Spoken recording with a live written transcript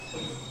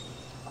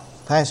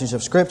passage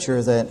of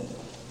Scripture that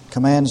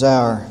commands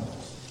our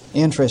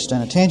interest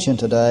and attention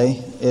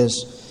today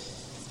is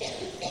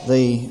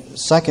the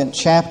second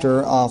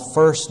chapter of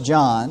 1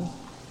 John,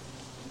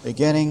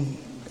 beginning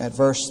at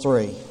verse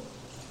 3.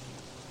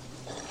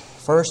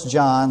 1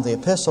 John, the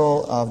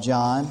epistle of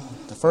John,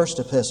 the first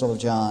epistle of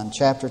John,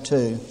 chapter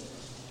 2,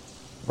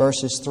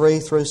 verses 3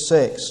 through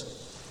 6.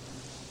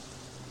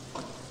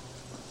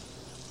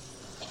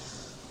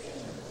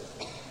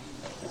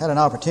 I had an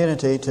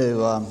opportunity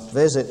to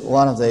visit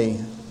one of the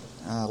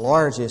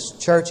largest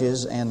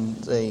churches in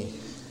the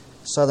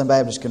Southern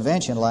Baptist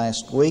Convention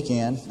last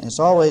weekend. It's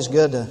always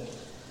good to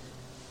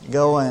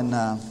go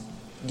and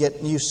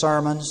get new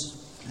sermons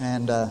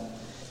and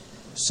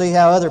see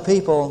how other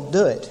people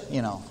do it,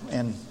 you know.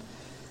 And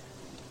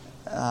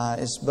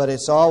but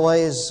it's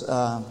always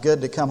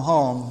good to come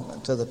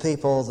home to the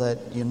people that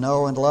you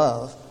know and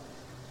love.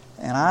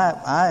 And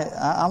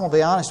I'm going to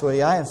be honest with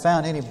you, I haven't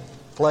found any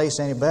place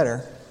any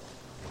better.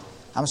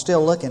 I'm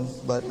still looking,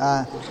 but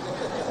I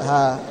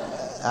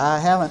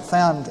haven't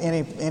found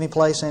any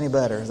place any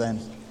better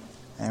than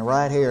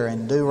right here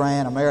in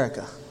Durant,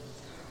 America.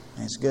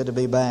 And it's good to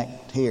be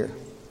back here.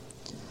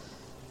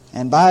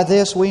 And by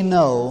this we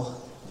know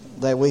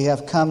that we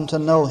have come to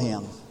know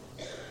Him,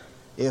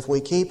 if we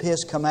keep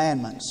His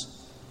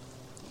commandments.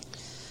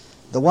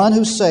 The one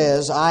who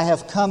says, "I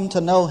have come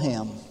to know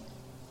Him,"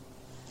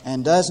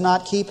 and does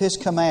not keep His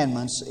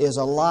commandments is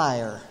a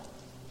liar,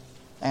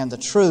 and the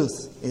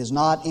truth is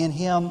not in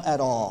him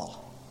at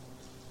all.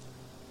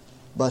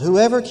 But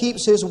whoever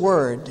keeps His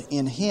word,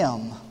 in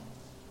him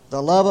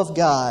the love of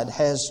God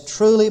has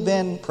truly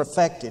been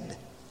perfected.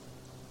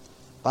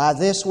 By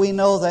this we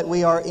know that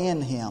we are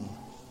in Him.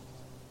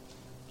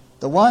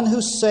 The one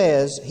who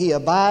says he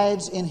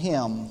abides in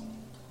Him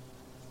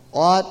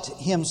ought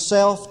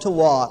himself to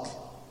walk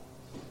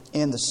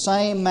in the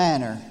same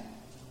manner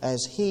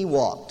as He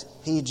walked.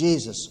 He,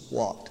 Jesus,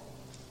 walked.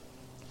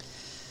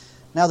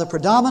 Now, the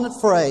predominant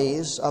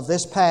phrase of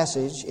this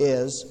passage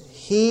is,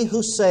 "He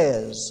who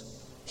says."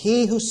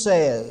 He who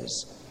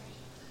says.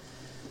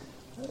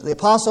 The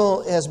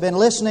apostle has been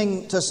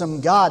listening to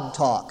some God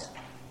talk.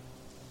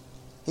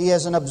 He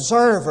is an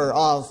observer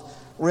of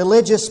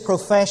religious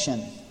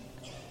profession.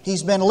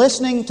 He's been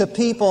listening to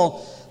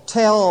people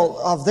tell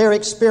of their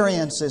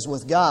experiences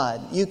with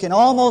God. You can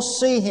almost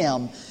see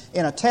him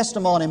in a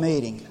testimony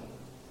meeting.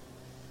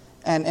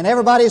 And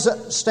everybody's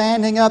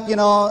standing up, you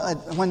know,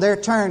 when their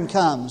turn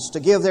comes to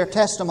give their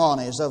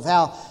testimonies of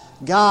how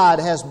God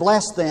has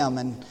blessed them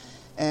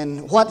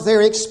and what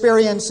their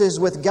experiences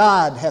with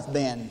God have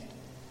been.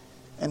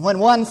 And when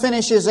one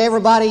finishes,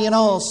 everybody, you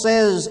know,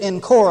 says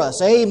in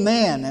chorus,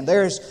 "Amen." And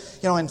there's,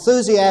 you know,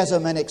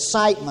 enthusiasm and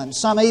excitement.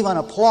 Some even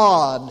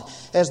applaud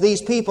as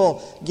these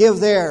people give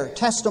their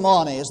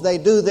testimony, as they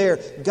do their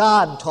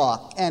God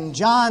talk. And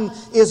John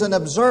is an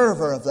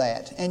observer of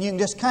that. And you can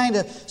just kind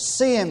of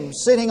see him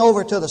sitting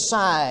over to the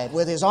side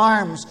with his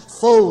arms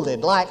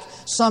folded like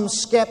some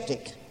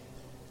skeptic.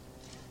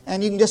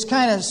 And you can just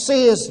kind of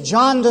see his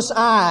jaundiced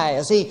eye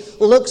as he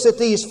looks at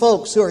these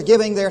folks who are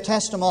giving their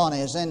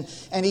testimonies. And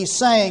he's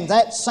saying,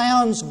 "That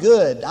sounds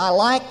good. I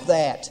like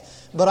that.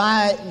 But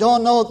I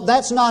don't know,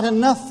 that's not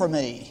enough for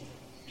me.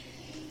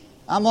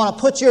 I'm going to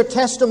put your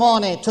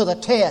testimony to the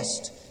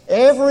test.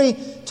 Every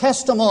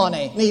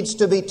testimony needs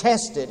to be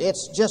tested.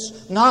 It's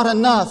just not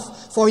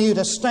enough for you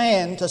to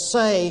stand to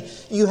say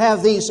you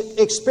have these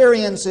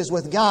experiences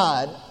with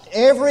God.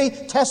 Every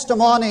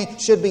testimony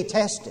should be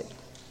tested."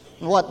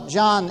 What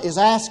John is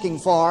asking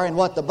for and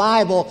what the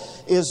Bible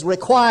is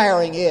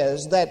requiring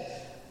is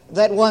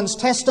that one's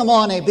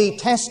testimony be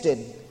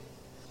tested.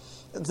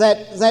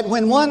 That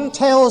when one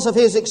tells of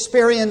his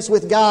experience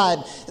with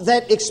God,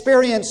 that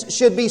experience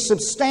should be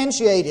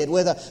substantiated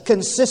with a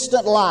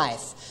consistent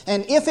life.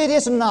 And if it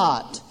is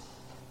not,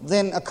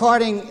 then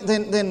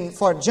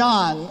for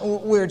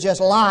John, we're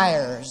just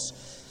liars,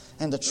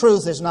 and the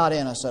truth is not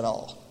in us at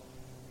all.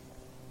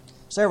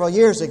 Several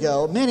years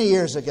ago, many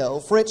years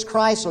ago, Fritz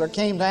Kreisler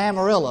came to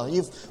Amarillo.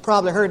 You've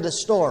probably heard this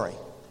story.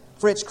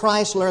 Fritz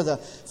Kreisler, the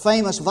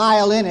famous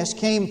violinist,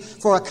 came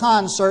for a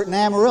concert in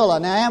Amarillo.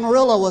 Now,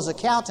 Amarillo was a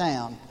cow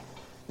town,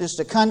 just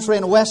a country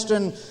and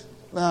western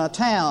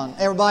town.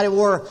 Everybody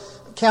wore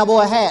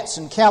cowboy hats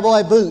and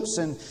cowboy boots,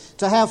 and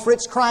to have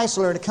Fritz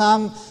Kreisler to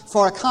come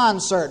for a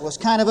concert was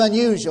kind of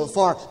unusual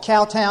for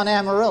cowtown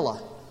Amarillo.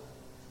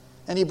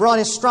 And he brought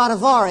his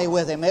Stradivari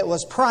with him. It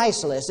was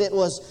priceless.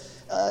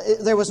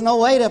 There was no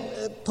way to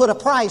put a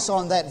price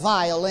on that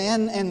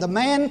violin, and the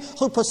man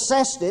who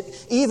possessed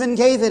it even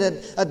gave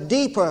it a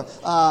deeper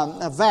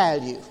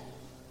value.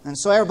 And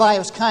so everybody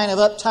was kind of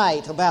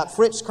uptight about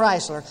Fritz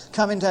Kreisler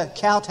coming to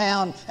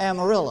Cowtown,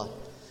 Amarillo.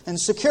 And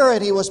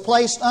security was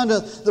placed under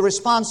the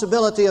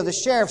responsibility of the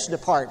sheriff's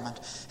department.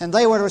 And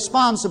they were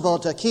responsible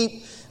to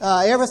keep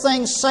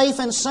everything safe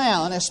and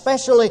sound,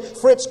 especially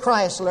Fritz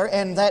Kreisler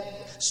and that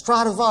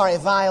Stradivari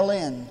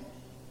violin.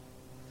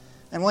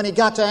 And when he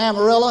got to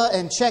Amarillo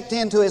and checked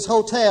into his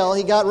hotel,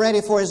 he got ready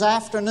for his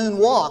afternoon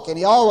walk. And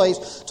he always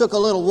took a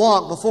little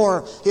walk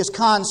before his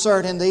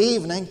concert in the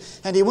evening.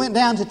 And he went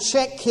down to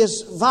check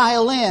his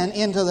violin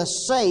into the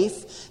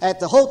safe at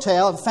the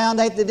hotel and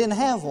found out they didn't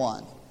have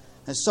one.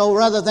 And so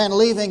rather than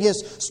leaving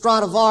his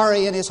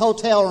Stradivari in his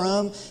hotel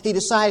room, he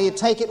decided to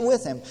take it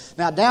with him.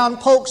 Now down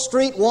Polk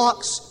Street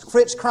walks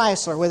Fritz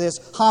Kreisler with his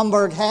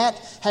Homburg hat,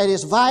 had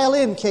his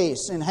violin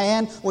case in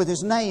hand with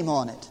his name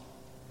on it.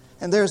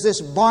 And there's this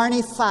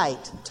Barney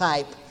Fight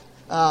type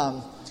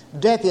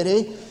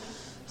deputy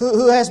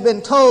who has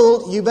been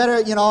told, you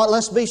better,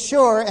 let's be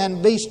sure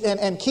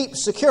and keep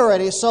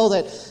security so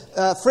that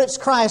Fritz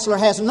Kreisler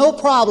has no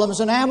problems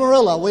in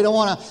Amarillo. We don't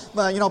want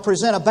to,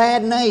 present a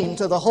bad name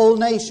to the whole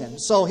nation.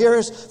 So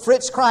here's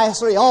Fritz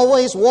Kreisler. He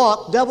always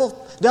walked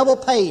double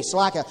pace,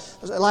 like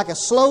a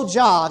slow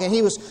jog, and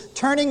he was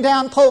turning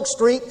down Polk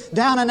Street,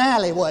 down an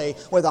alleyway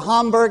with a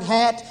Homburg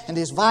hat and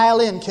his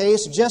violin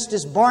case, just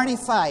as Barney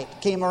Fight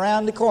came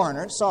around the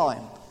corner and saw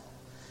him.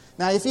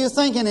 Now, if you're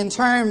thinking in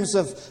terms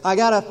of, I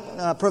got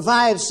to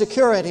provide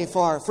security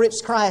for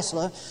Fritz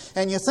Kreisler,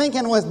 and you're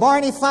thinking with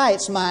Barney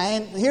Fight's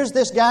mind, here's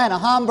this guy in a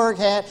Homburg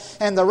hat,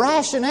 and the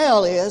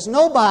rationale is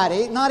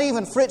nobody, not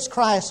even Fritz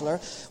Kreisler,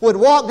 would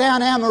walk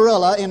down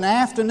Amarillo in the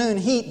afternoon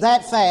heat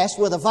that fast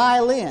with a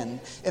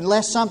violin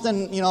unless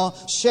something,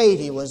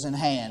 shady was in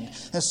hand.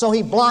 And so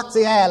he blocked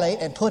the alley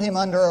and put him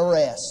under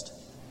arrest.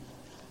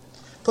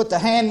 Put the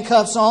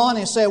handcuffs on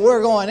and said,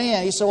 we're going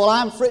in. He said, well,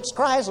 I'm Fritz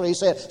Kreisler. He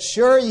said,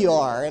 sure you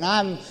are. And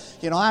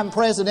I'm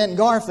President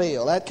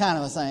Garfield, that kind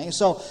of a thing.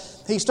 So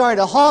he started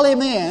to haul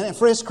him in, and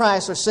Fritz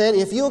Kreisler said,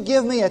 if you'll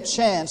give me a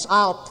chance,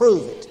 I'll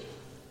prove it.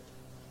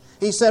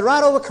 He said,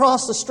 right over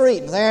across the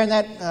street, there in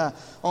that,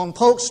 on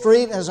Polk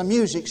Street, there's a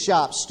music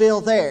shop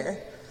still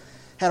there.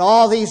 Had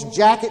all these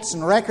jackets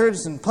and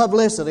records and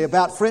publicity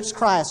about Fritz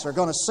Kreisler,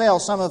 going to sell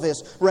some of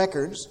his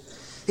records.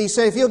 He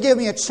said, if you'll give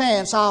me a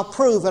chance, I'll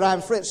prove that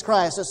I'm Fritz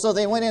Kreisler. So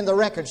they went in the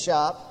record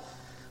shop.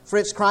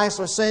 Fritz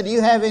Kreisler said, do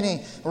you have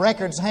any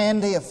records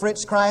handy of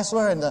Fritz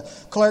Kreisler? And the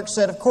clerk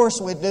said, of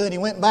course we do. And he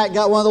went back and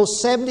got one of those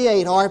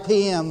 78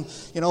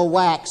 RPM,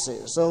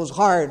 waxes, those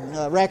hard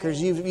records.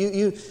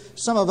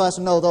 Some of us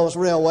know those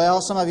real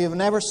well. Some of you have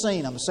never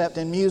seen them except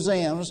in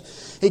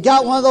museums. He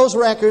got one of those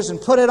records and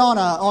put it on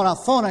a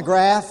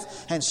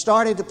phonograph and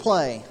started to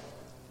play.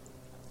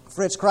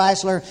 Fritz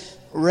Kreisler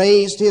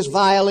raised his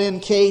violin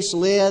case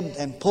lid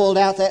and pulled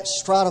out that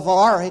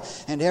Stradivari,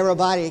 and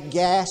everybody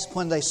gasped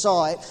when they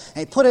saw it.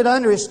 And he put it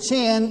under his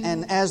chin,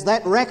 and as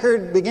that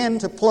record began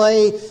to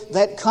play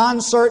that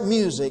concert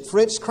music,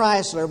 Fritz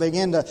Kreisler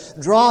began to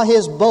draw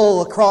his bow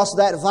across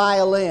that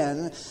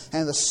violin,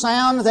 and the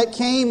sound that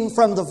came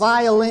from the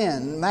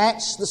violin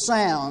matched the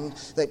sound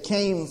that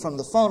came from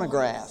the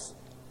phonograph.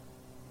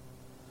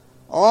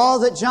 All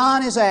that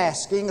John is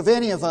asking of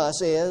any of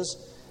us is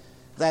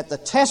that the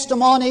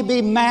testimony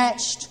be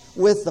matched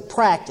with the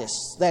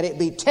practice, that it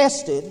be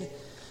tested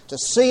to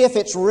see if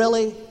it's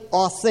really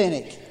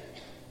authentic,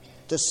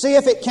 to see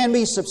if it can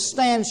be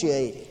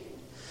substantiated.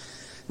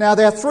 Now,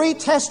 there are three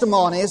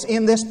testimonies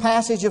in this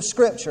passage of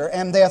Scripture,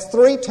 and there are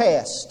three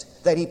tests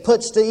that he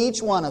puts to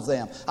each one of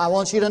them. I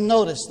want you to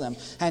notice them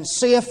and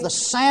see if the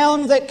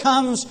sound that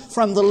comes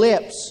from the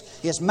lips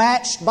is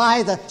matched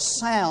by the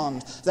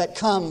sound that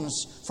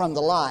comes from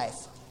the life.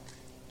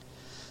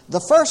 The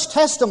first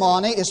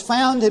testimony is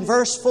found in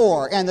verse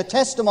 4, and the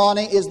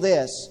testimony is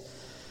this: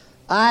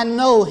 I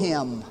know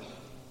Him.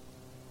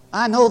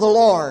 I know the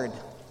Lord.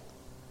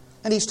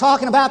 And he's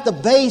talking about the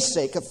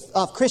basic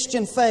of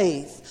Christian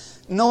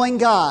faith, knowing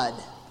God.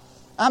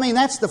 I mean,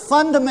 that's the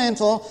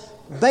fundamental,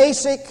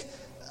 basic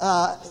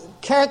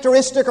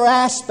characteristic or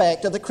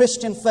aspect of the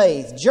Christian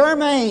faith.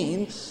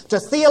 Germane to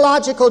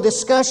theological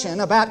discussion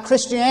about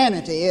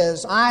Christianity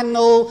is, I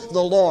know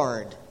the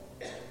Lord.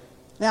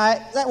 Now,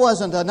 that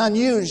wasn't an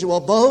unusual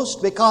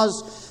boast,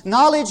 because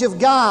knowledge of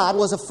God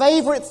was a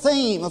favorite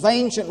theme of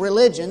ancient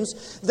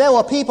religions. There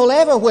were people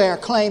everywhere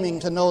claiming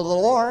to know the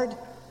Lord.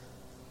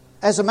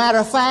 As a matter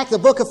of fact, the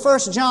book of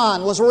 1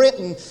 John was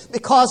written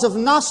because of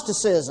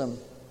Gnosticism.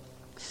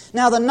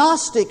 Now, the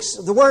Gnostics,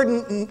 the word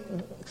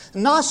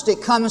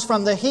Gnostic comes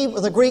from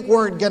the Greek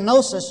word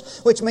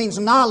gnosis, which means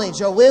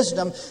knowledge or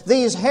wisdom.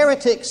 These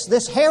heretics,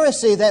 this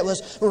heresy that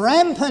was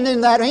rampant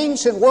in that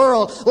ancient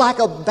world like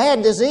a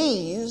bad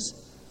disease,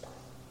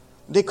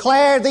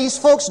 these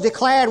folks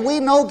declared,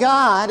 we know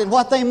God, and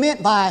what they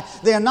meant by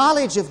their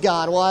knowledge of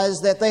God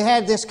was that they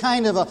had this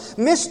kind of a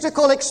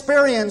mystical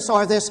experience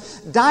or this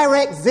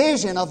direct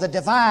vision of the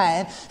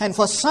divine, and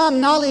for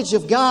some, knowledge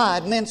of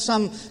God meant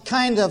some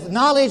kind of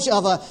knowledge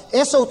of an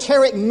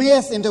esoteric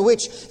myth into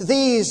which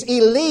these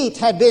elite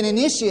had been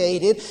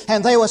initiated,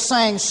 and they were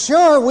saying,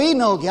 sure, we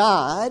know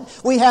God,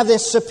 we have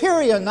this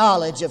superior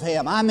knowledge of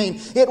Him. I mean,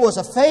 it was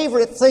a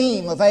favorite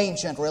theme of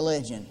ancient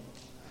religion.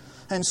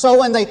 And so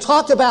when they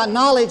talked about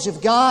knowledge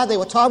of God, they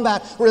were talking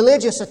about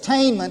religious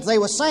attainment. They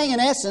were saying, in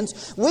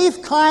essence,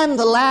 we've climbed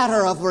the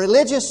ladder of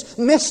religious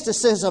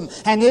mysticism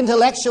and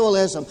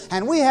intellectualism,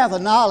 and we have a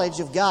knowledge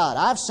of God.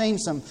 I've seen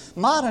some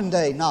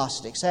modern-day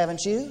Gnostics,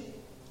 haven't you?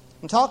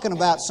 I'm talking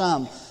about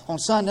some on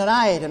Sunday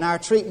night in our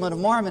treatment of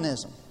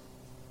Mormonism.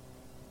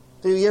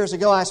 A few years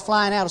ago, I was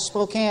flying out of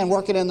Spokane,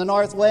 working in the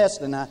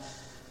Northwest, and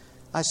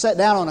I sat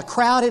down on a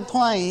crowded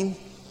plane.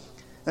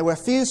 There were a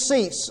few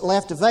seats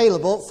left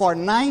available for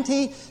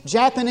 90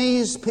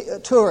 Japanese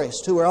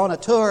tourists who were on a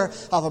tour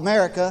of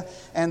America,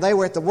 and they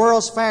were at the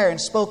World's Fair in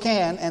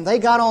Spokane, and they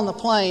got on the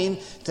plane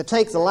to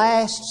take the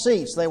last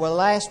seats. They were the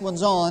last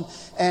ones on,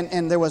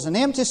 and there was an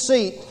empty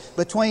seat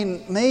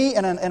between me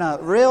and a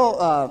real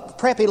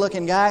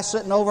preppy-looking guy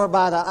sitting over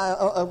by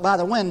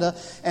the window,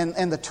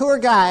 and the tour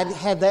guide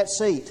had that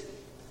seat.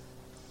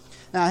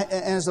 Now,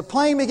 as the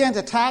plane began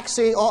to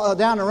taxi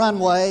down the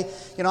runway,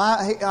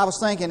 I was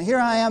thinking, here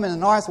I am in the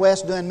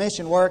Northwest doing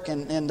mission work,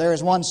 and there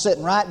is one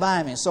sitting right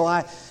by me. So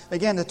I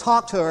began to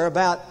talk to her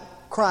about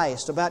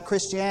Christ, about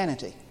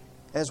Christianity,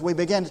 as we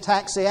began to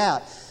taxi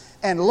out.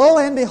 And lo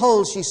and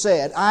behold, she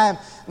said,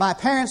 my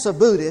parents are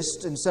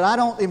Buddhists, and said, I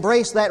don't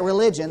embrace that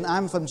religion.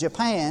 I'm from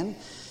Japan.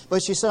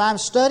 But she said, I'm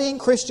studying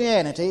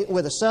Christianity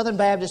with a Southern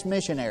Baptist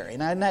missionary.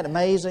 Now, isn't that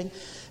amazing?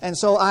 And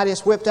so I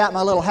just whipped out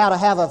my little how to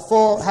have a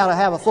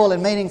full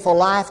and meaningful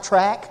life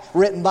track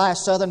written by a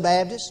Southern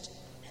Baptist.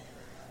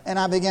 And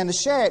I began to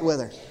share it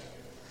with her.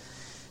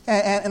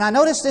 And I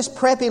noticed this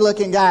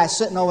preppy-looking guy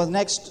sitting over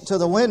next to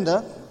the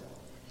window.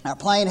 Our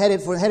plane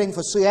heading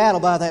for Seattle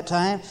by that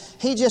time.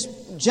 He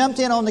just jumped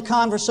in on the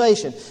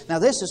conversation. Now,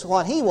 this is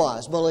what he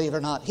was, believe it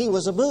or not. He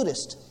was a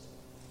Buddhist.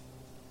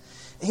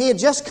 He had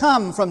just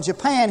come from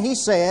Japan, he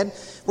said,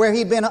 where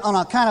he'd been on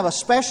a kind of a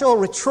special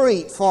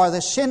retreat for the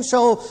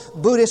Shinto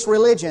Buddhist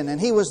religion. And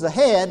he was the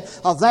head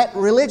of that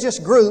religious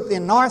group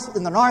in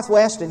the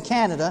Northwest in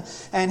Canada.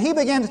 And he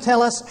began to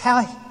tell us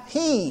how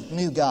he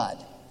knew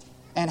God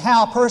and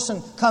how a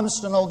person comes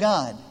to know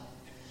God.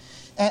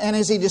 And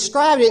as he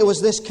described it, it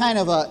was this kind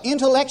of an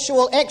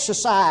intellectual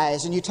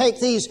exercise. And you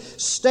take these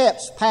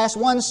steps past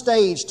one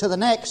stage to the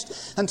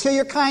next until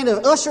you're kind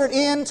of ushered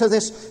into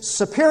this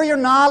superior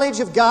knowledge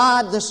of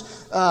God, this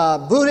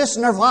Buddhist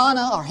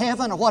nirvana or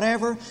heaven or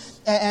whatever.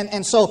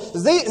 And so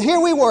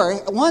here we were,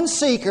 one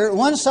seeker,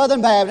 one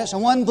Southern Baptist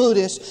and one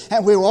Buddhist,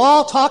 and we were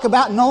all talking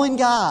about knowing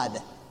God.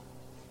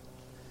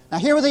 Now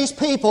here were these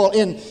people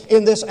in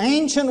this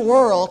ancient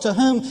world to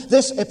whom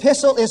this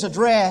epistle is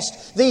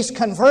addressed, these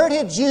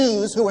converted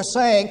Jews who are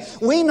saying,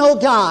 we know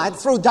God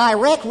through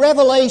direct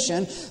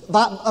revelation,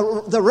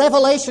 the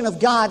revelation of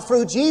God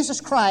through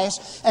Jesus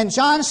Christ. And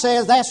John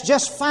says that's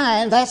just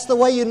fine, that's the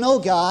way you know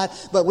God,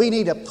 but we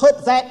need to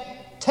put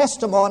that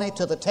testimony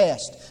to the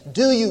test.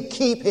 Do you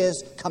keep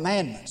His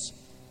commandments?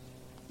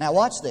 Now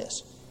watch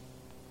this.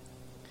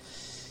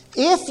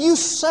 If you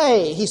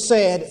say, he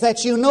said,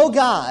 that you know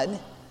God,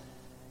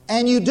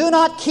 and you do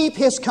not keep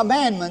His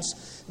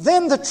commandments,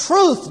 then the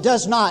truth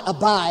does not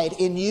abide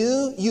in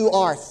you. You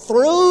are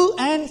through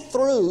and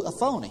through a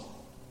phony.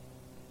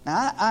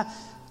 Now,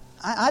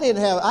 I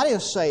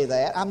didn't say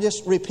that. I'm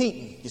just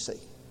repeating, you see.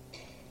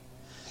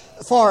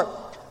 For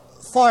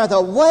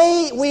the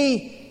way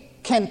we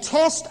can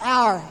test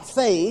our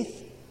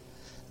faith,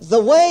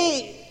 the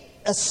way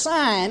a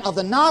sign of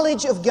the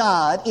knowledge of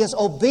God is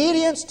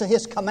obedience to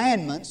His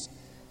commandments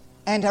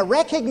and a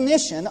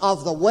recognition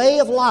of the way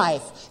of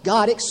life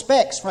God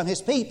expects from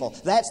His people.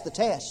 That's the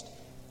test.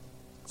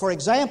 For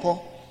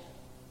example,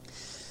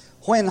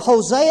 when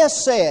Hosea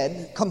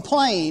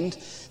complained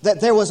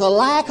that there was a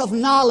lack of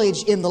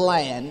knowledge in the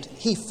land,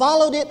 he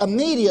followed it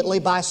immediately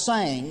by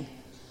saying,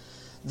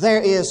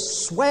 there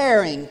is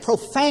swearing,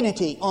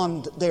 profanity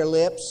on their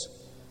lips.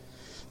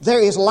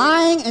 There is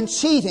lying and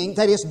cheating,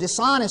 that is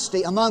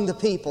dishonesty among the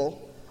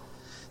people.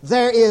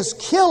 There is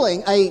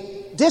killing, a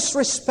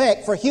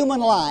disrespect for human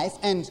life,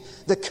 and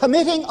the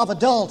committing of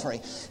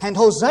adultery. And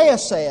Hosea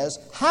says,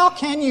 how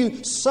can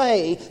you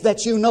say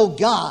that you know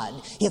God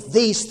if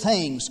these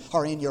things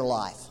are in your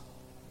life?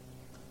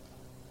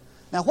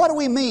 Now, what do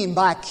we mean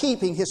by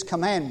keeping His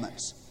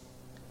commandments?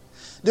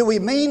 Do we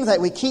mean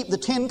that we keep the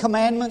 10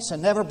 commandments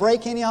and never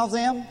break any of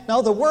them?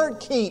 No, the word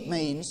keep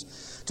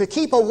means to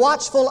keep a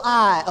watchful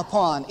eye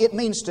upon. It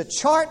means to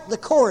chart the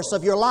course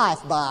of your life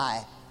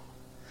by.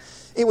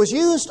 It was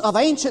used of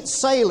ancient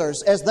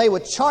sailors as they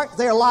would chart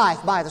their life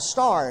by the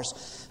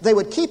stars. They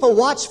would keep a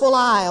watchful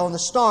eye on the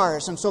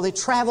stars, and so they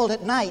traveled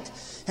at night.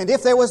 And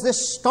if there was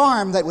this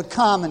storm that would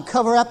come and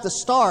cover up the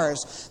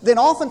stars, then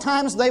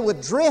oftentimes they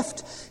would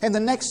drift, and the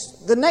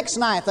next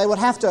night they would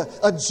have to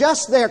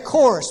adjust their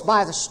course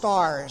by the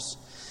stars.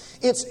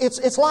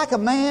 It's like a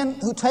man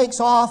who takes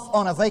off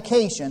on a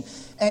vacation,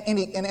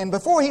 and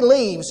before he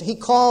leaves, he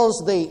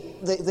calls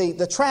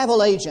the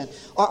travel agent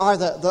or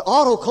the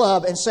auto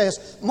club and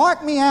says,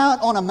 mark me out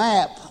on a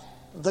map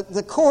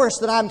the course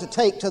that I'm to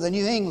take to the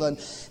New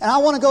England, and I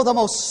want to go the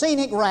most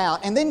scenic route,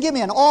 and then give me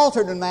an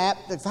alternate map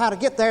of how to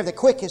get there the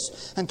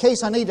quickest in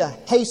case I need to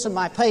hasten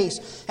my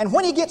pace. And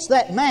when he gets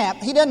that map,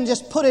 he doesn't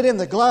just put it in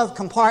the glove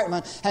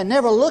compartment and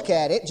never look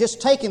at it,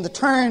 just taking the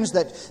turns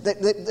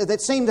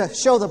that seem to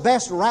show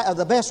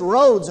the best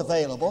roads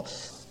available.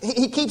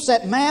 He keeps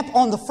that map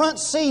on the front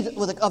seat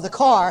of the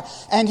car,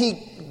 and he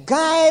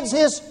guides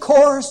his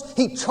course,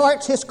 he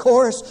charts his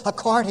course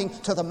according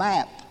to the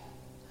map.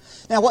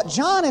 Now what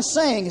John is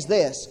saying is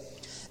this,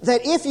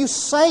 that if you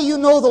say you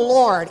know the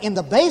Lord in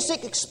the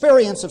basic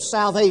experience of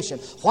salvation,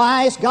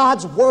 why is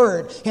God's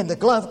Word in the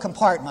glove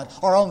compartment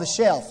or on the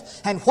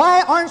shelf? And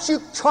why aren't you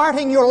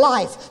charting your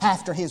life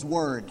after His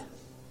Word,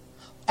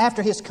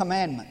 after His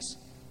commandments?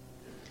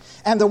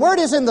 And the word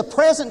is in the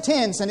present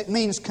tense, and it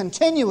means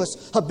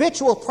continuous,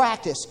 habitual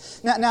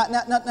practice.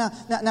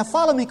 Now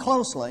follow me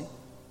closely.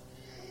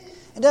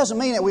 It doesn't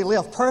mean that we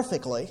live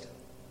perfectly,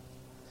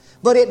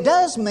 but it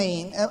does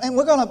mean, and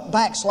we're going to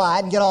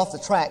backslide and get off the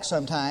track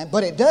sometime,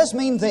 but it does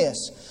mean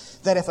this,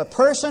 that if a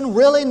person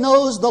really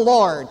knows the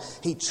Lord,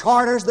 he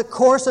charters the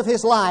course of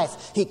his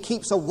life, he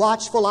keeps a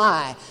watchful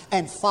eye,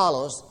 and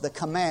follows the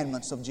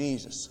commandments of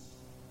Jesus,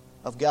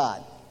 of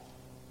God.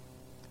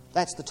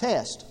 That's the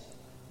test.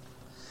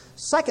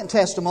 Second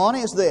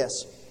testimony is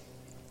this.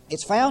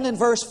 It's found in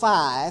verse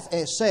 5.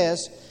 It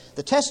says,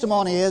 the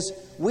testimony is,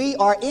 we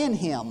are in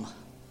Him.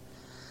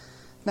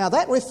 Now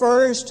that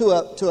refers to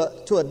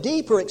a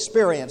deeper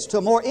experience, to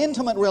a more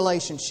intimate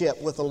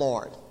relationship with the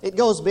Lord. It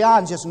goes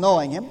beyond just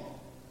knowing Him.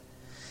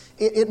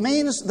 It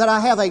means that I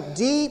have a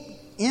deep,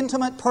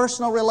 intimate,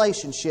 personal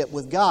relationship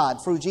with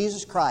God through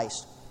Jesus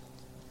Christ.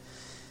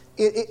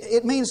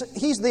 It means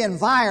He's the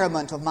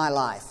environment of my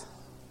life.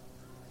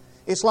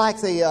 It's like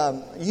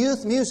the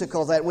youth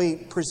musical that we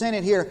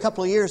presented here a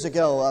couple of years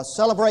ago,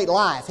 Celebrate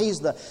Life. He's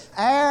the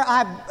air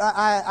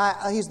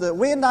He's the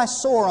wind I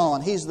soar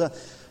on. He's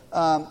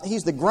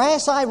the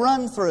grass I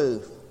run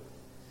through.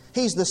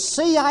 He's the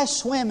sea I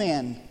swim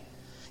in.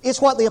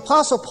 It's what the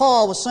Apostle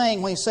Paul was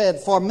saying when he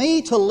said, for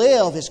me to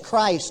live is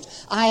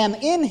Christ. I am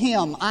in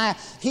Him.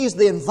 He's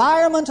the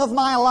environment of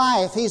my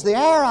life. He's the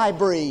air I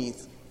breathe.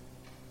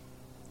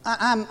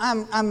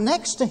 I'm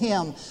next to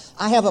Him.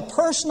 I have a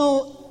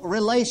personal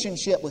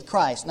relationship with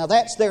Christ. Now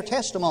that's their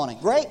testimony.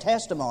 Great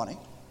testimony.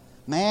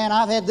 Man,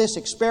 I've had this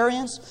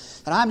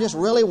experience, and I'm just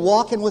really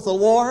walking with the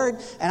Lord,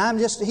 and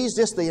He's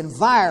just the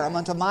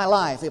environment of my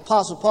life. The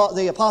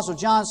Apostle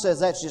John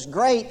says that's just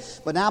great,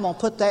 but now I'm going to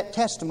put that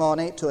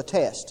testimony to a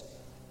test.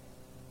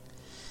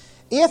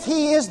 If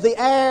He is the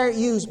air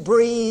you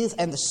breathe,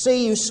 and the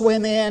sea you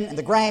swim in, and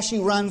the grass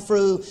you run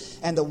through,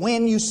 and the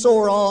wind you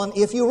soar on,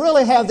 if you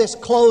really have this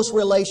close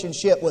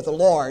relationship with the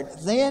Lord,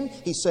 then,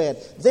 he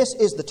said, this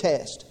is the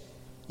test.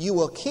 You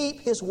will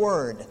keep His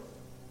Word.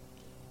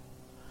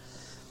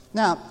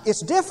 Now,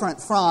 it's different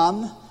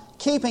from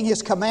keeping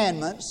His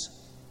commandments.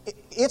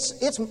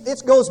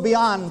 It goes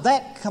beyond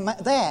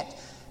that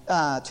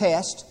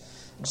test.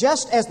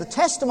 Just as the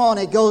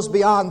testimony goes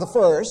beyond the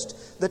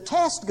first, the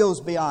test goes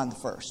beyond the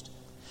first.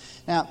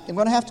 Now, I'm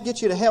going to have to get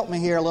you to help me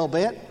here a little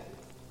bit.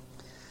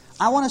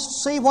 I want to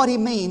see what he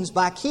means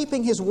by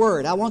keeping His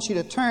Word. I want you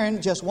to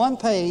turn just one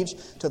page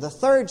to the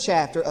 3rd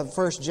chapter of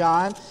 1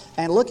 John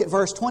and look at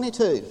verse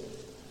 22.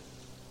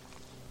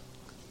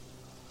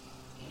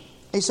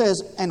 He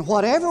says, and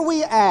whatever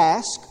we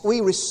ask,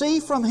 we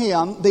receive from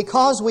Him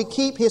because we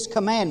keep His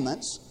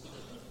commandments.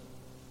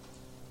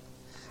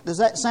 Does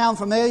that sound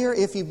familiar?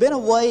 If you've been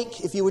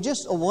awake, if you were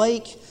just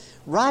awake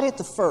right at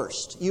the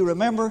first, you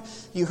remember,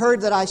 you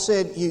heard that I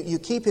said you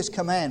keep His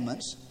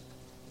commandments.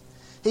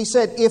 He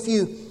said, He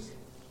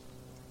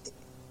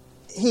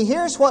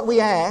hears what we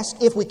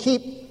ask if we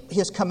keep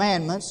His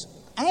commandments,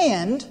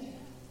 and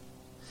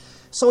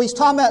so He's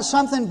talking about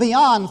something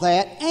beyond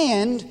that,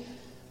 and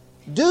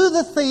do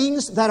the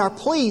things that are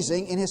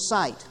pleasing in His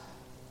sight.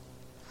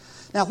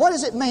 Now, what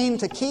does it mean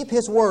to keep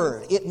His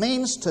Word? It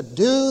means to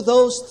do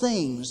those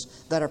things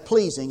that are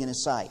pleasing in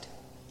His sight.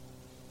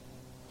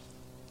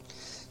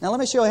 Now, let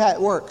me show you how it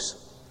works.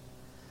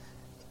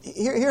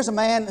 Here's a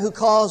man who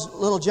calls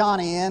little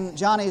Johnny in.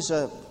 Johnny's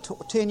a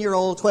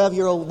 10-year-old,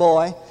 12-year-old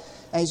boy,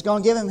 and he's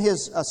going to give him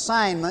his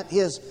assignment,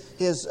 his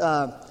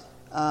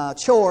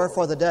chore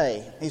for the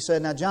day. He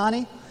said, now,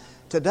 Johnny,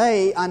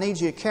 today I need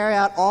you to carry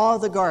out all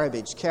the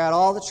garbage, carry out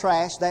all the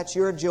trash. That's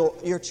your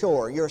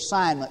chore, your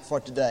assignment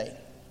for today.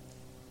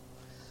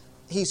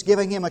 He's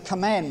giving him a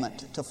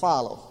commandment to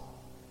follow.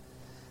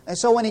 And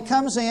so when he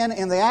comes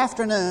in the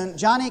afternoon,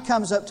 Johnny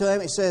comes up to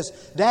him. He says,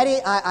 Daddy,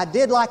 I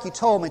did like you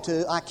told me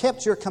to. I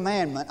kept your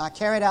commandment. I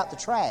carried out the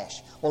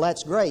trash. Well,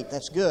 that's great.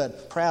 That's good.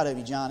 Proud of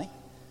you, Johnny.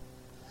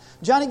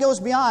 Johnny goes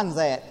beyond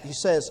that. He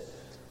says,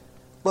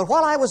 but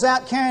while I was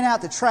out carrying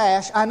out the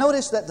trash, I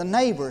noticed that the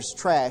neighbor's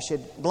trash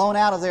had blown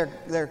out of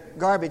their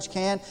garbage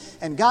can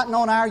and gotten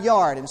on our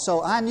yard. And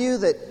so I knew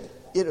that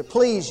it would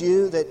please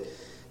you,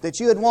 that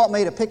you would want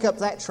me to pick up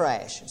that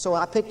trash. So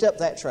I picked up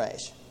that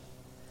trash.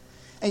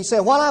 And he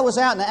said, while I was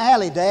out in the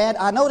alley, Dad,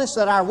 I noticed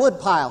that our wood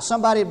pile,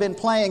 somebody had been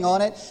playing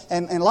on it,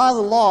 and a lot of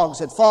the logs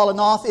had fallen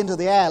off into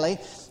the alley.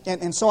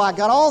 And so I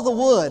got all the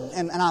wood,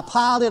 and I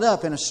piled it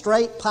up in a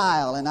straight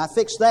pile, and I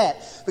fixed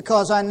that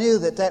because I knew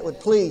that would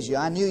please you.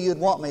 I knew you'd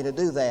want me to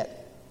do that.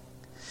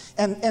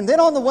 And then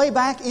on the way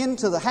back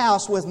into the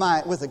house with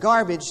the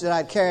garbage that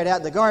I'd carried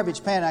out, the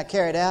garbage pan I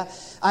carried out,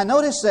 I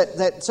noticed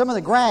that some of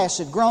the grass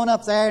had grown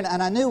up there,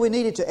 and I knew we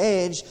needed to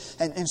edge.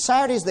 And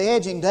Saturday's the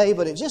edging day,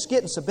 but it's just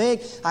getting so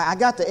big. I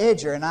got the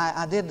edger, and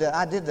I did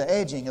the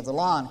edging of the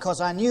lawn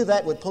because I knew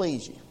that would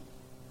please you.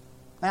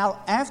 Now,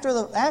 after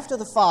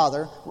the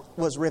father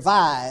was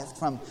revived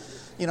from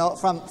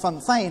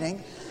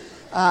fainting,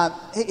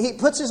 he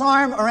puts his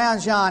arm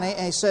around Johnny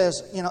and he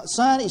says,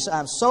 son,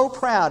 I'm so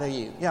proud of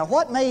you.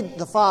 What made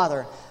the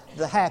father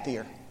the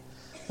happier?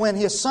 When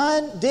his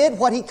son did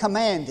what he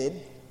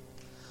commanded,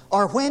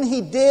 or when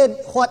he did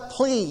what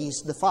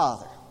pleased the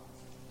father?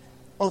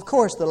 Well, of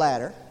course, the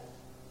latter.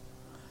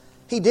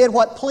 He did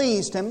what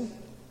pleased him,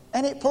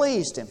 and it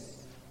pleased him.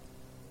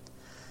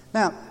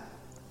 Now,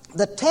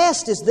 the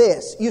test is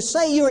this. You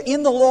say you're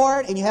in the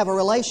Lord and you have a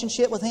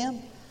relationship with Him.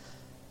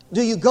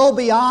 Do you go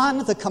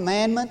beyond the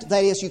commandment,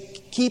 that is, you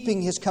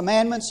keeping His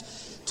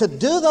commandments, to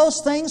do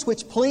those things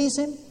which please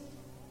Him?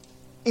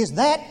 Is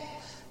that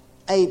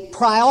a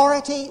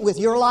priority with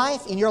your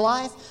life, in your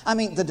life? I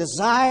mean, the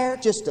desire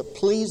just to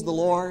please the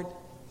Lord?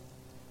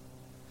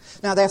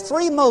 Now, there are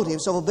three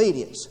motives of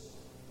obedience.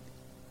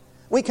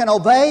 We can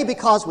obey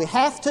because we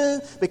have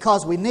to,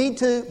 because we need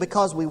to,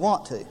 because we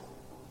want to.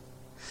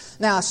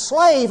 Now, a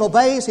slave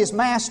obeys his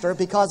master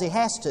because he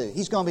has to.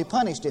 He's going to be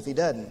punished if he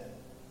doesn't.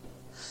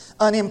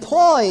 An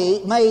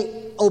employee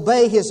may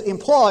obey his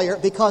employer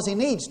because he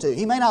needs to.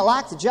 He may not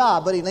like the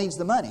job, but he needs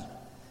the money.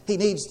 He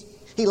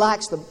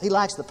likes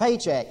the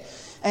paycheck.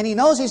 And he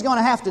knows he's going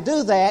to have to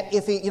do that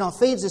if he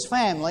feeds his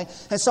family.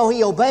 And so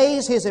he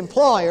obeys his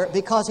employer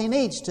because he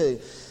needs to.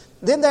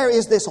 Then there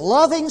is this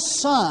loving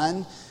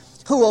son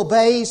who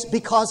obeys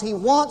because he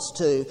wants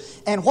to.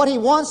 And what he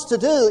wants to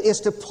do is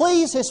to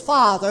please his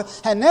father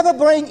and never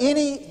bring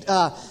any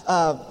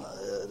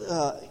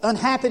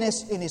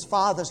unhappiness in his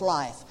father's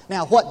life.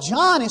 Now, what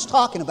John is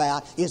talking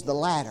about is the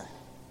latter.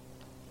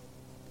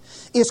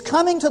 Is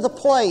coming to the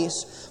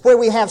place where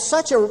we have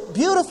such a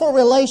beautiful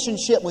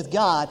relationship with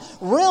God,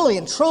 really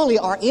and truly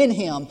are in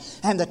Him,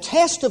 and the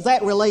test of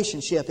that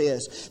relationship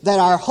is that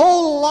our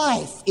whole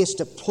life is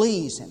to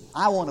please Him.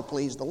 I want to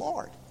please the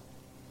Lord.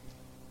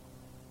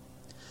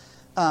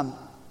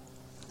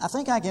 I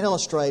think I can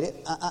illustrate it.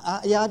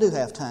 I do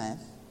have time.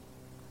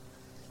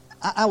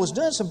 I was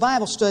doing some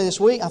Bible study this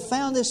week. I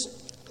found this.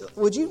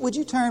 Would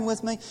you turn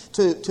with me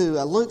to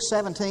Luke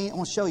 17? I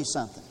want to show you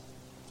something.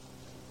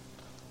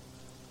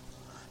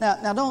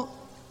 Now don't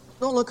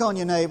look on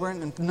your neighbor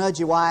and nudge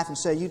your wife and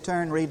say, you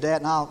turn, read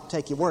that, and I'll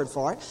take your word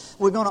for it.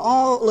 We're going to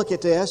all look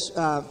at this.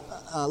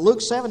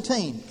 Luke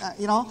 17.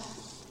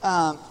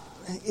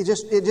 It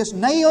just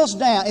nails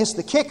down. It's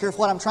the kicker of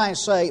what I'm trying to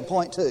say at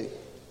point 2.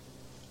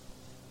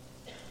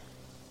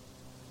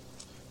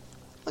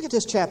 Look at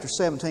this chapter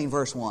 17,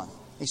 verse 1.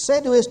 He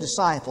said to His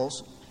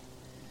disciples,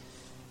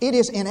 "It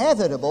is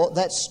inevitable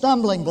that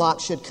stumbling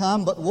blocks should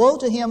come, but woe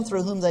to him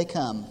through whom they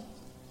come.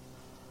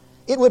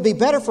 It would be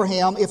better for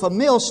him if a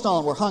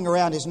millstone were hung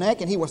around his neck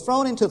and he were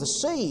thrown into the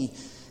sea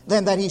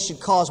than that he should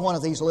cause one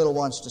of these little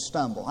ones to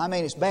stumble." I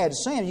mean, it's bad to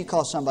sin. You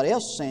cause somebody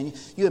else to sin,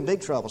 you're in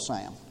big trouble,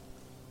 Sam.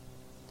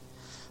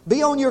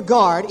 "Be on your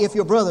guard. If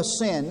your brother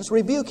sins,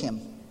 rebuke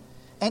him.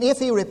 And if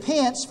he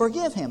repents,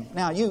 forgive him."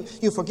 Now, you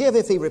forgive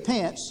if he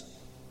repents.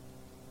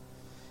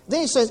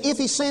 Then he says, "If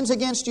he sins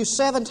against you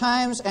 7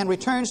 times and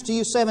returns to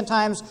you 7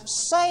 times,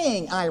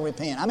 saying, 'I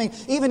repent.'" I mean,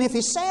 even if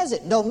he says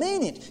it, don't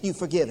mean it, you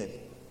forgive him.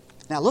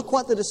 Now look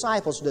what the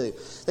disciples do.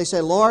 They say,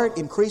 "Lord,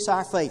 increase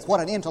our faith." What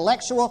an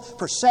intellectual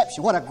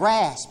perception, what a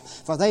grasp.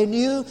 For they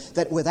knew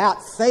that without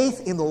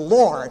faith in the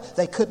Lord,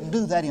 they couldn't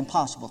do that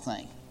impossible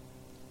thing.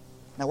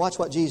 Now watch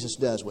what Jesus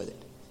does with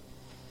it.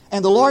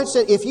 "And the Lord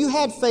said, if you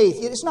had faith,"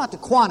 it's not the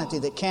quantity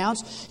that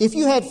counts. "If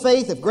you had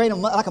faith of grain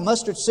like a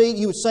mustard seed,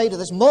 you would say to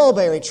this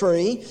mulberry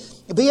tree,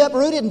 'Be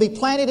uprooted and be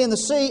planted in the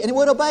sea,' and it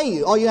would obey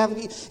you."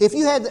 If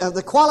you had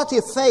the quality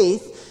of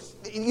faith,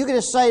 you could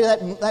just say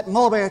to that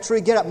mulberry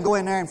tree, "Get up and go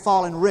in there and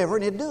fall in the river,"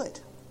 and it'd do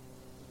it.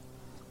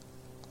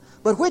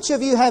 "But which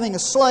of you, having a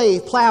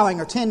slave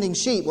plowing or tending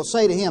sheep, will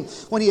say to him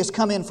when he has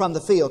come in from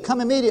the field, 'Come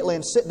immediately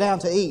and sit down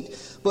to eat'?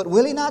 But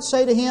will he not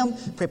say to him,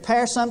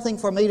 'Prepare something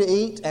for me to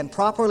eat, and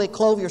properly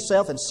clothe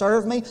yourself and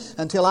serve me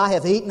until I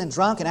have eaten and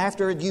drunk, and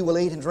afterward you will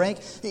eat and drink'?"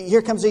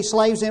 Here comes these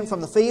slaves in from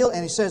the field,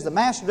 and he says, the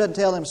master doesn't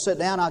tell them to sit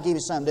down, "I'll give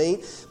you something to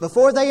eat."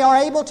 Before they are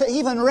able to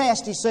even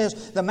rest, he says,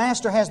 the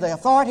master has the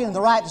authority and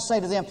the right to say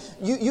to them,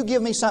 you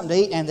give me something to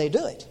eat, and they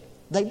do it.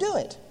 They do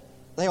it.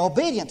 They are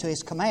obedient to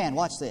his command.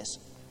 Watch this.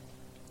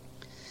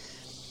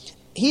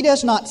 "He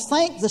does not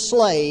thank the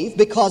slave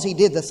because he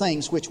did the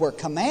things which were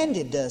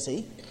commanded, does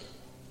he?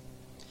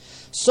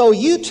 So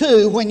you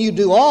too, when you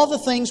do all the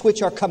things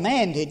which are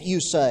commanded, you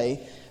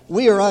say,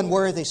 'We are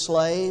unworthy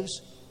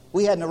slaves.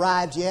 We hadn't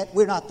arrived yet.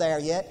 We're not there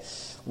yet.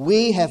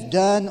 We have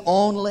done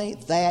only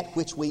that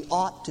which we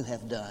ought to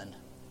have done.'"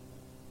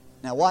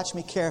 Now watch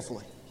me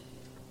carefully.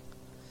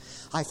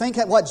 I think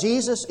that what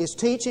Jesus is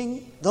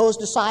teaching those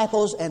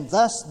disciples, and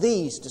thus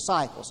these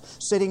disciples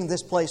sitting in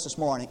this place this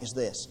morning, is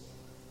this.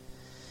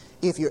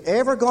 If you're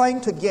ever going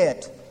to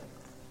get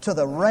to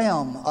the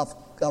realm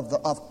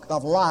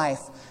of life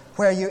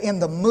where you're in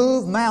the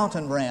move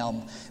mountain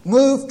realm,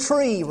 move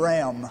tree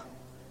realm,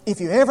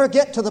 if you ever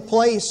get to the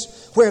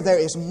place where there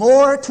is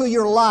more to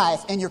your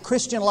life and your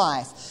Christian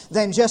life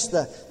than just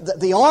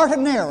the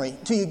ordinary,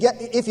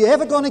 if you're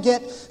ever going to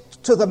get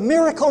to the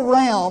miracle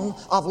realm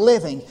of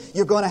living,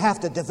 you're going to have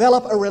to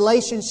develop a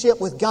relationship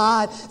with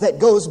God that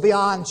goes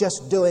beyond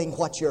just doing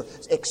what you're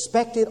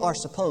expected or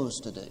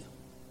supposed to do.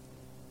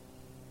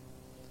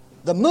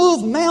 The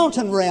move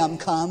mountain realm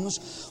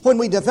comes when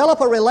we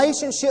develop a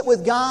relationship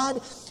with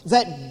God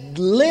that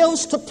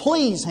lives to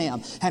please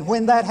Him. And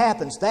when that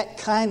happens, that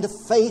kind of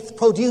faith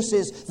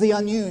produces the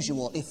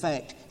unusual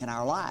effect in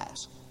our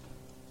lives.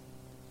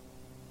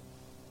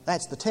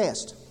 That's the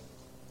test.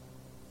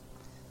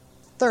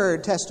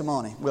 Third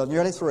testimony. We're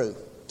nearly through.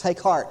 Take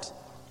heart.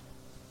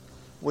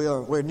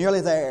 We're nearly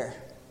there.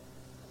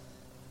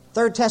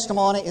 Third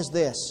testimony is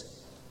this.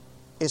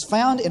 Is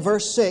found in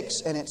verse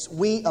 6, and it's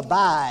we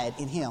abide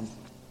in Him.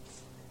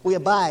 We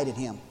abide in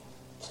Him.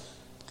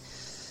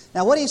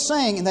 Now what he's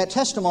saying in that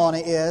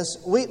testimony is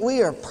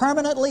we are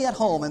permanently at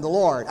home in the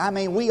Lord. I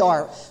mean, we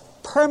are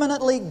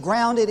permanently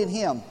grounded in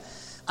Him.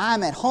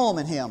 I'm at home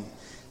in Him.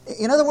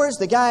 In other words,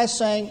 the guy is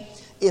saying,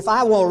 if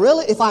I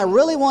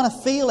really want to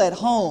feel at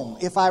home,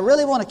 if I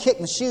really want to kick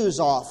my shoes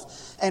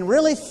off and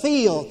really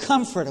feel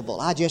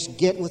comfortable, I just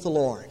get with the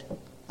Lord.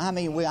 I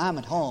mean, I'm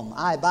at home.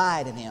 I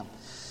abide in Him.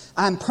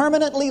 I'm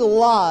permanently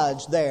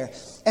lodged there.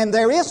 And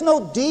there is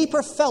no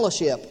deeper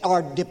fellowship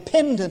or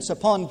dependence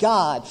upon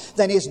God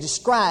than is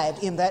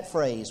described in that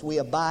phrase. We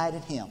abide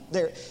in Him.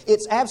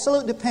 It's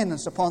absolute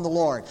dependence upon the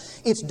Lord.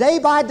 It's day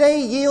by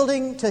day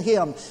yielding to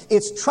Him.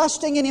 It's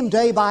trusting in Him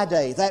day by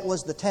day. That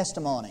was the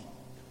testimony.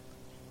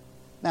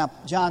 Now,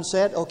 John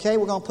said, okay,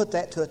 we're going to put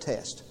that to a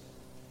test.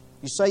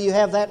 You say you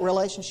have that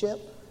relationship,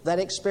 that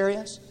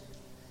experience?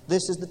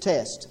 This is the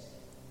test.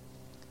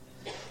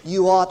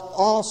 You ought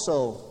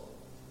also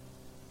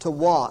to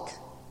walk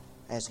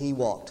as He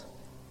walked.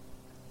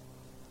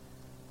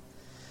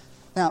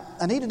 Now,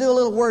 I need to do a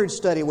little word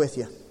study with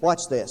you. Watch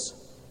this.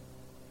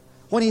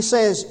 When he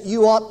says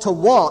you ought to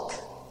walk,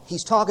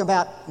 he's talking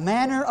about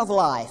manner of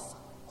life,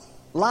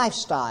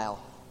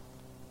 lifestyle.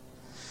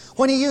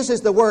 When he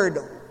uses the word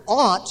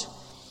ought,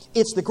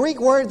 it's the Greek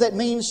word that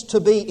means to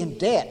be in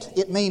debt.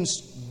 It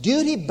means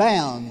duty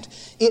bound.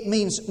 It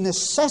means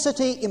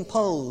necessity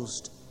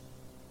imposed.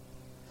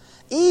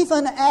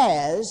 Even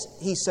as,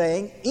 he's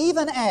saying,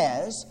 even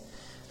as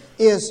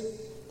is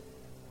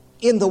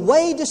in the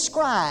way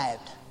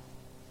described.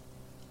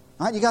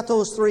 All right, you got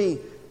those three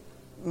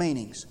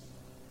meanings.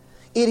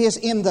 It is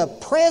in the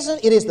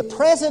present,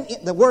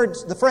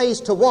 the phrase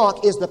to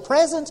walk is the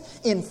present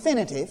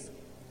infinitive,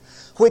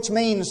 which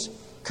means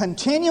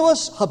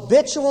continuous,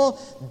 habitual,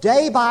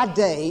 day by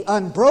day,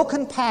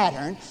 unbroken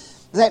pattern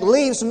that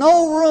leaves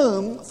no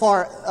room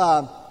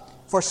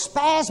for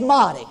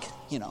spasmodic,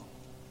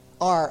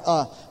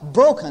 or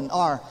broken,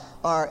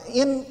 or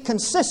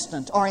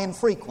inconsistent, or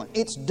infrequent.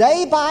 It's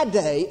day by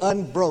day,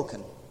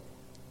 unbroken.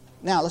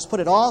 Now, let's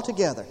put it all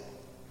together.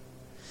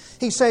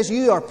 He says,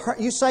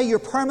 you say you're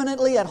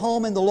permanently at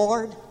home in the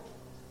Lord?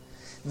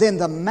 Then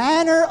the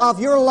manner of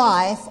your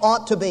life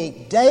ought to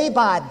be day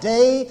by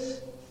day,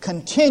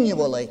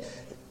 continually,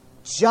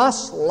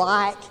 just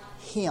like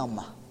Him.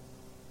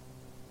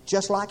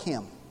 Just like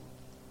Him.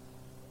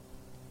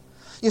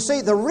 You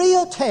see, the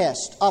real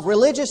test of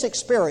religious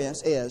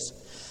experience is,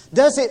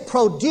 does it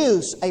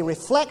produce a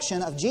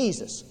reflection of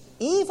Jesus?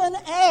 Even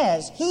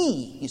as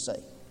He, you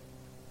see.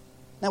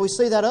 Now we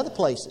see that other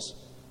places.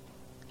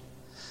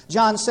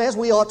 John says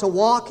we ought to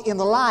walk in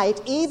the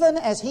light even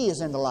as He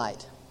is in the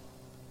light.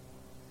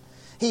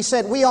 He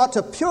said we ought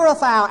to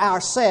purify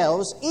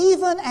ourselves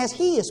even as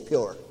He is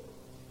pure.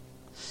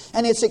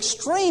 And it's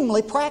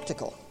extremely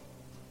practical.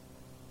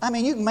 I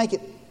mean, you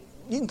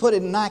can put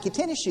it in Nike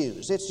tennis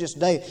shoes.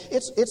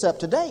 It's up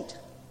to date.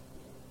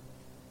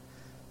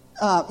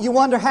 You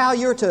wonder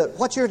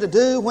what you're to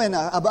do when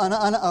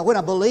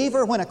a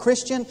believer, when a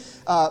Christian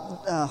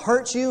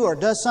hurts you or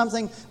does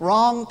something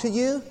wrong to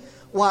you.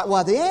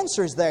 Why the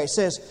answer is there. It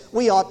says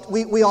we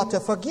ought to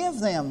forgive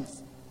them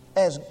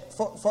as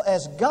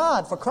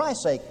God for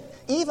Christ's sake,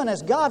 even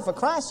as God for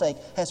Christ's sake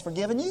has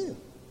forgiven you.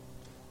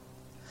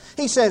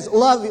 He says,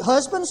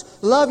 husbands,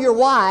 love your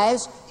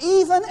wives,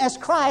 even as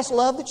Christ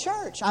loved the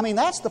church. I mean,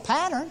 that's the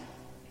pattern.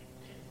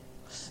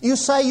 You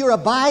say you're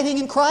abiding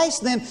in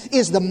Christ, then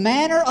is the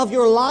manner of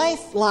your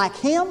life like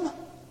Him?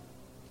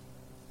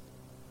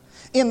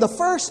 In the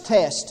first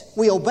test,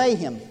 we obey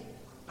Him.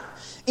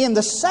 In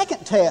the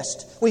second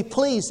test, we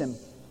please Him.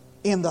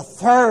 In the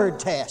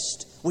third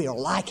test, we are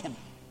like Him.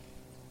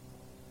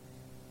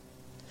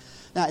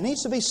 Now, it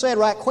needs to be said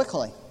right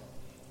quickly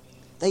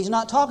that he's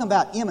not talking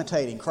about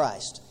imitating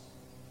Christ.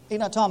 He's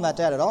not talking about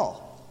that at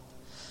all.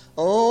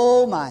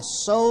 Oh, my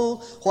soul,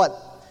 what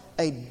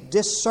a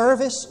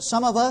disservice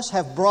some of us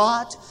have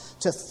brought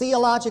to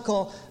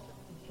theological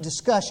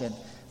discussion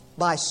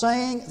by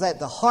saying that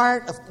the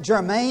heart of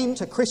germane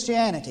to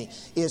Christianity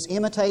is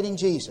imitating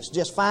Jesus.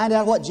 Just find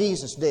out what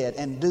Jesus did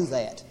and do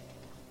that.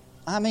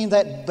 I mean,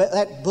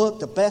 that book,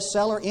 the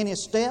bestseller, In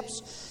His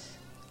Steps,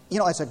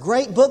 it's a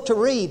great book to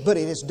read, but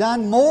it has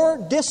done more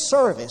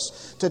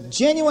disservice to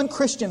genuine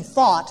Christian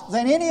thought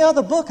than any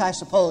other book, I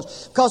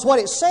suppose. Because what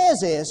it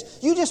says is,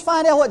 you just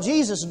find out what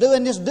Jesus is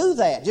doing, just do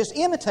that. Just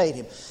imitate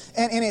Him.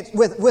 And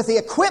with the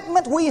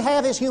equipment we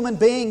have as human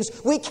beings,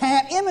 we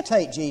can't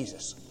imitate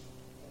Jesus.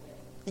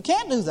 You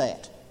can't do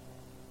that.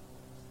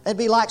 It'd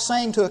be like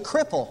saying to a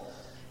cripple,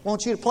 I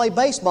want you to play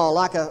baseball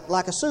like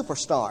a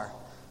superstar.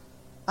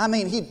 I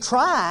mean, he'd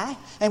try,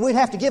 and we'd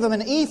have to give him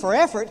an E for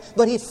effort,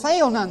 but he'd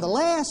fail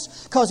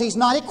nonetheless because he's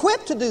not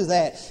equipped to do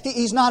that.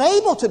 He's not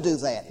able to do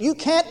that. You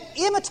can't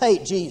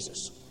imitate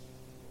Jesus.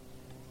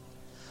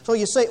 So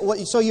you say,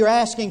 so you're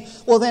asking,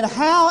 well then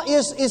how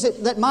is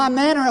it that my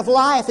manner of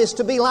life is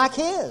to be like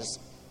His?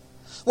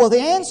 Well,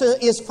 the answer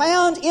is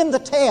found in the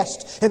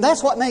test, and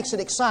that's what makes it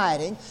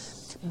exciting,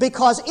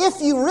 because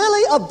if you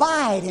really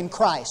abide in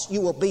Christ,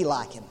 you will be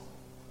like Him.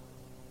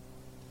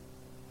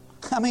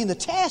 I mean, the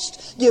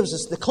test gives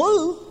us the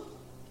clue.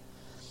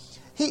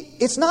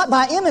 It's not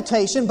by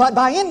imitation, but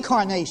by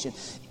incarnation.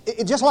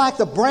 Just like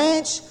the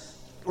branch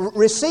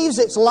receives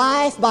its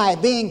life by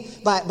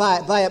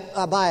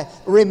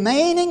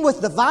remaining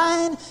with the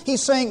vine,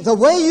 He's saying the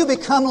way you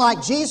become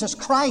like Jesus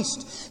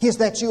Christ is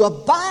that you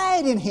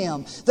abide in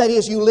Him. That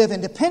is, you live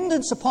in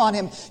dependence upon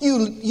Him.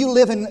 You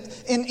live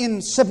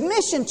in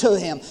submission to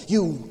Him.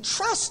 You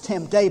trust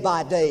Him day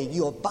by day.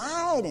 You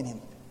abide in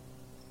Him.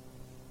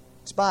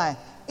 It's by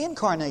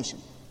incarnation.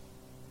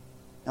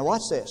 Now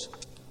watch this.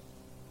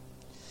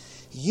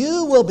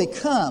 You will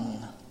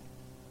become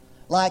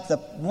like the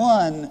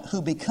one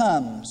who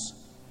becomes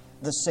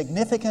the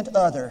significant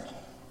other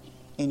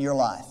in your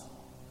life.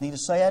 I need to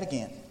say that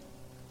again.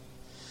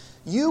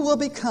 You will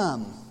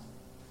become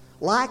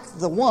like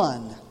the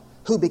one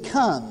who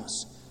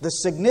becomes the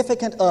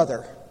significant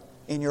other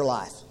in your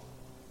life.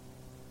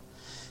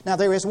 Now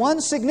there is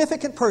one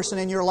significant person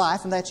in your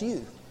life, and that's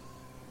you.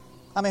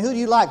 I mean, who do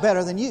you like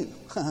better than you?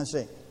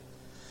 See.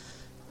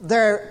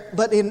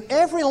 But in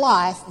every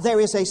life, there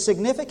is a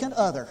significant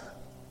other.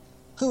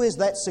 Who is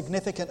that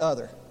significant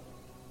other?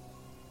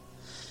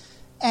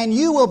 And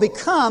you will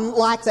become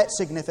like that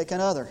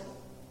significant other.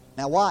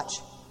 Now watch.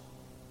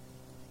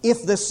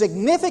 If the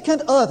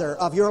significant other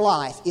of your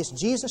life is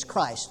Jesus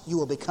Christ, you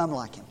will become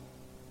like Him.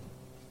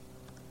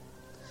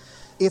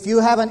 If you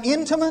have an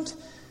intimate,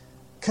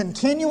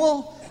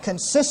 continual,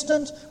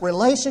 consistent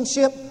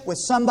relationship with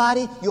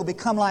somebody, you'll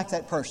become like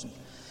that person.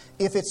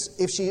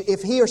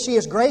 If he or she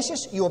is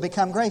gracious, you will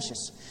become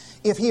gracious.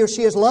 If he or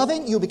she is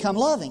loving, you'll become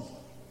loving.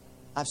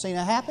 I've seen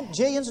it happen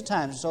jillions of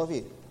times, and so have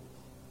you.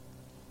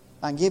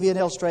 I can give you an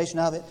illustration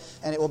of it,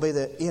 and it will be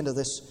the end of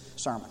this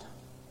sermon.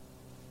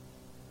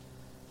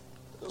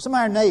 Some of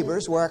our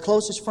neighbors were our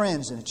closest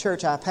friends in the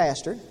church I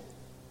pastored.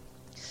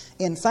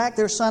 In fact,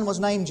 their son was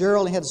named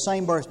Gerald and he had the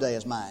same birthday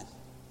as mine.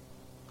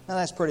 Now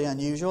that's pretty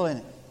unusual, isn't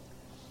it?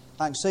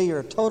 I can see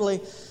you're totally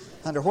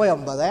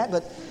underwhelmed by that,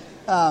 but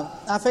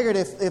I figured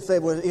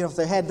if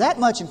they had that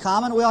much in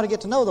common, we ought to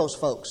get to know those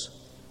folks.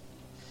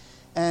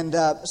 And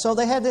so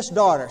they had this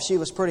daughter. She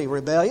was pretty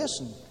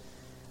rebellious,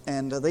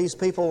 and these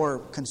people were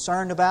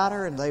concerned about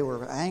her, and they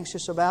were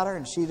anxious about her,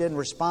 and she didn't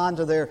respond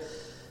to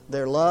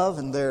their love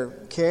and their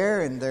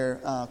care and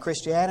their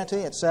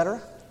Christianity,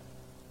 etc.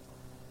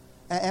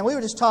 And we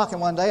were just talking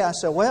one day. I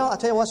said, well, I'll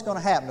tell you what's going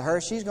to happen to her.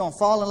 She's going to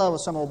fall in love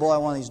with some old boy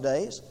one of these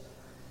days,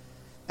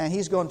 and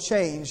he's going to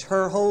change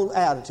her whole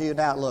attitude and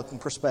outlook and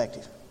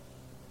perspective.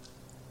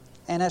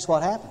 And that's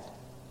what happened.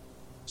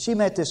 She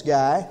met this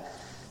guy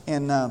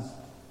in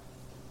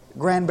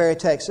Granbury,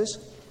 Texas,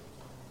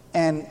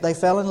 and they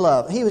fell in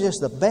love. He was just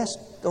the best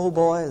old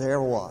boy there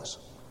ever was.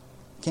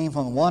 Came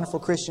from a wonderful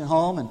Christian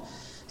home, and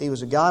he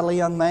was a godly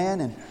young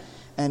man,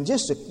 and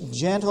just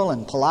gentle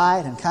and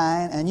polite and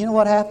kind. And you know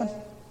what happened?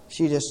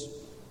 She just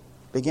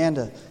began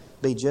to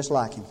be just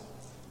like him.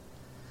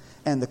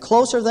 And the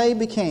closer they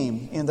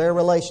became in their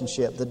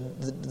relationship,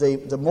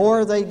 the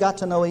more they got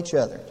to know each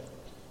other,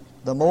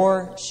 the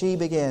more she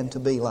began to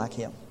be like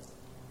him.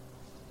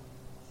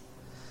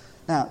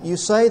 Now, you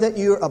say that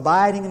you're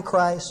abiding in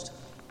Christ.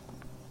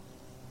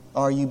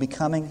 Are you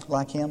becoming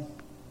like Him?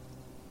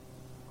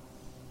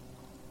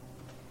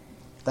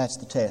 That's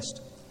the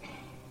test.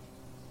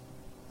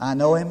 I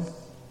know Him.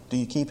 Do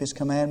you keep His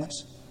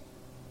commandments?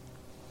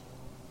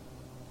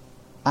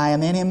 I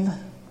am in Him.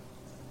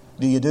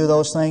 Do you do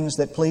those things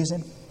that please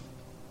Him?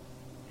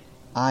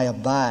 I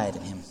abide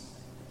in Him.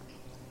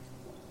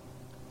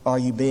 Are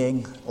you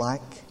being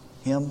like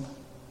Him?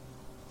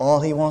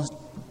 All He wants,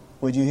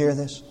 would you hear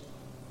this?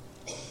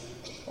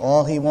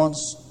 All He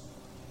wants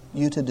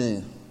you to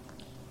do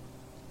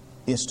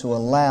is to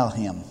allow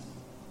Him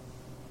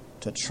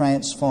to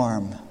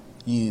transform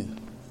you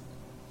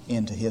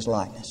into His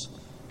likeness.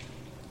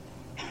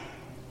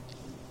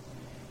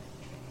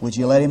 Would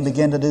you let Him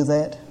begin to do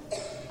that?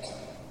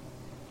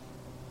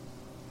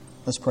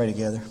 Let's pray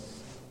together.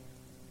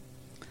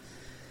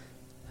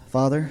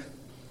 Father,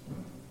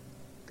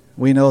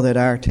 we know that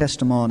our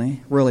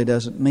testimony really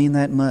doesn't mean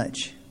that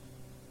much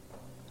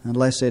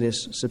unless it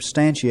is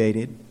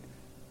substantiated,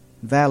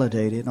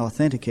 validated,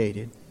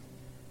 authenticated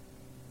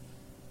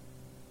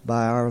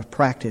by our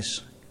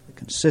practice, the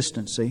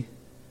consistency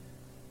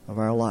of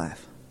our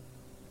life.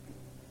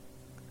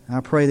 I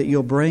pray that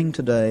you'll bring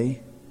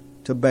today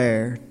to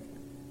bear,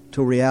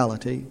 to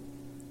reality,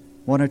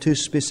 one or two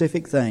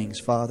specific things,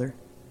 Father.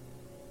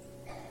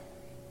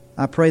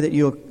 I pray that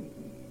you'll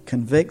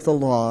convict the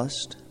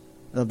lost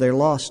of their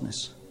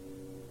lostness,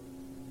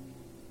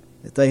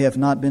 that they have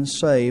not been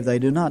saved, they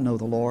do not know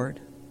the Lord,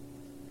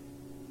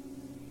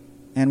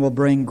 and will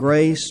bring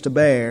grace to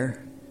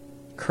bear,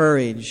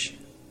 courage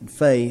and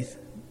faith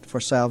for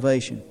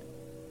salvation.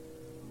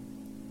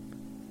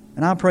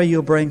 And I pray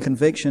you'll bring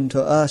conviction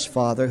to us,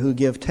 Father, who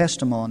give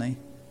testimony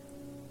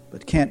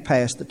but can't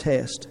pass the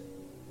test.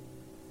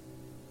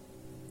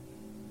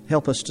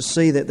 Help us to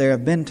see that there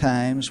have been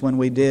times when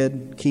we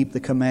did keep the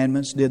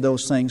commandments, did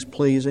those things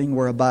pleasing,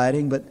 were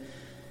abiding, but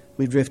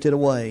we drifted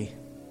away.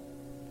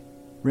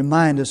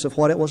 Remind us of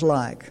what it was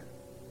like.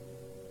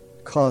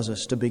 Cause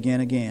us to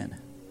begin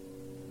again.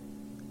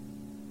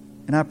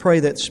 And I pray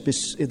that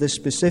this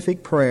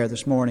specific prayer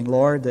this morning,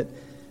 Lord, that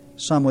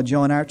some would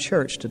join our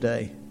church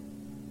today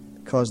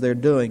because they're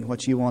doing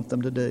what you want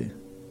them to do.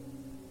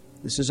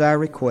 This is our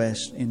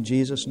request in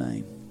Jesus'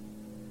 name.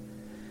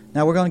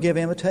 Now we're going to give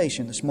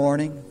invitation this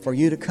morning for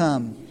you to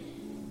come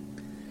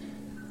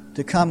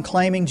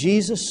claiming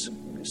Jesus'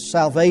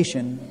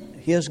 salvation,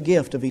 His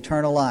gift of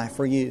eternal life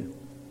for you.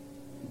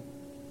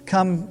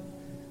 Come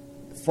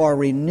for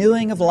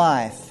renewing of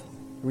life,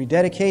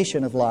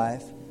 rededication of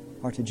life,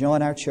 or to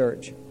join our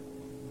church.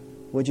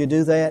 Would you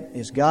do that?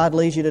 As God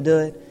leads you to do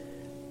it?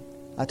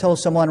 I told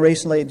someone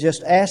recently,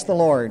 just ask the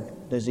Lord,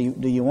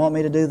 do you want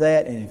me to do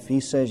that? And if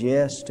He says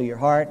yes to your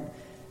heart,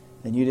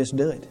 then you just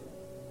do it.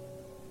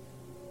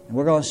 And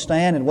we're going to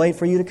stand and wait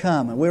for you to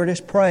come. And we're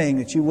just praying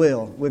that you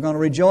will. We're going to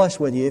rejoice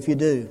with you if you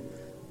do.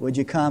 Would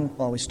you come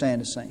while we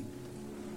stand to sing?